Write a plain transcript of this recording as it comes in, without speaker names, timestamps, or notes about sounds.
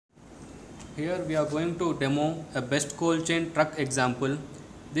Here we are going to demo a best cold chain truck example.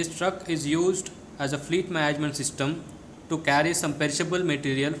 This truck is used as a fleet management system to carry some perishable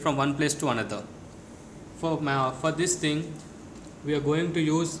material from one place to another. For this thing, we are going to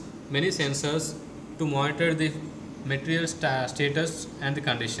use many sensors to monitor the material status and the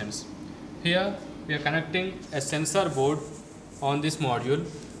conditions. Here we are connecting a sensor board on this module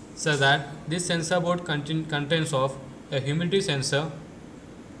so that this sensor board contains of a humidity sensor,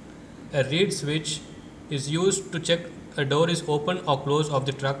 a reed switch is used to check a door is open or closed of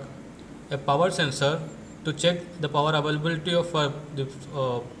the truck, a power sensor to check the power availability of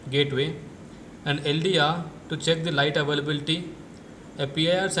the gateway, an LDR to check the light availability, a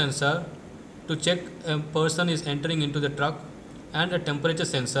PIR sensor to check a person is entering into the truck, and a temperature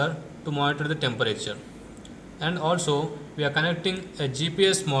sensor to monitor the temperature. And also we are connecting a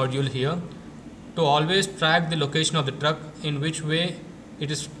GPS module here to always track the location of the truck in which way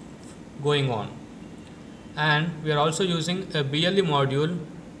it is going on. And we are also using a BLE module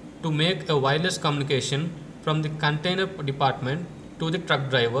to make a wireless communication from the container department to the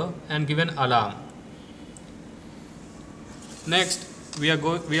truck driver and give an alarm. Next we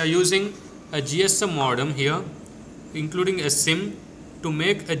are using a GSM modem here, including a SIM to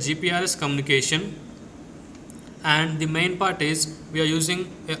make a GPRS communication, and the main part is we are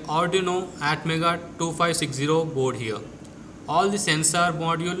using a Arduino Atmega 2560 board here. All the sensor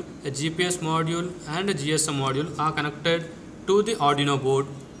module, a GPS module and a GSM module are connected to the Arduino board,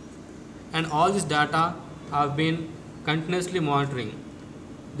 and all this data have been continuously monitoring.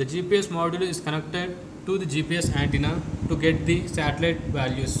 The GPS module is connected to the GPS antenna to get the satellite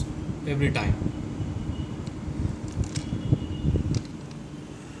values every time.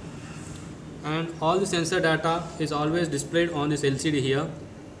 And all the sensor data is always displayed on this LCD here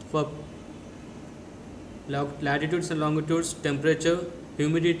for latitudes and longitudes, temperature,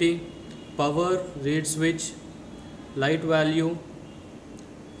 humidity, power, reed switch, light value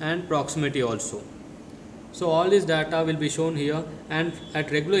and proximity also. So all this data will be shown here, and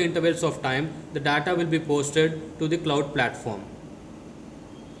at regular intervals of time the data will be posted to the cloud platform.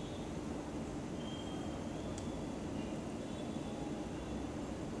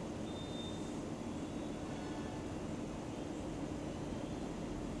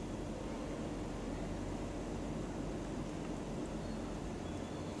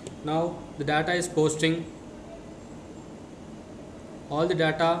 Now the data is posting. All the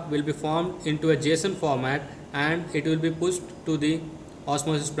data will be formed into a JSON format and it will be pushed to the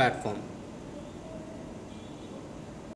Osmosis platform.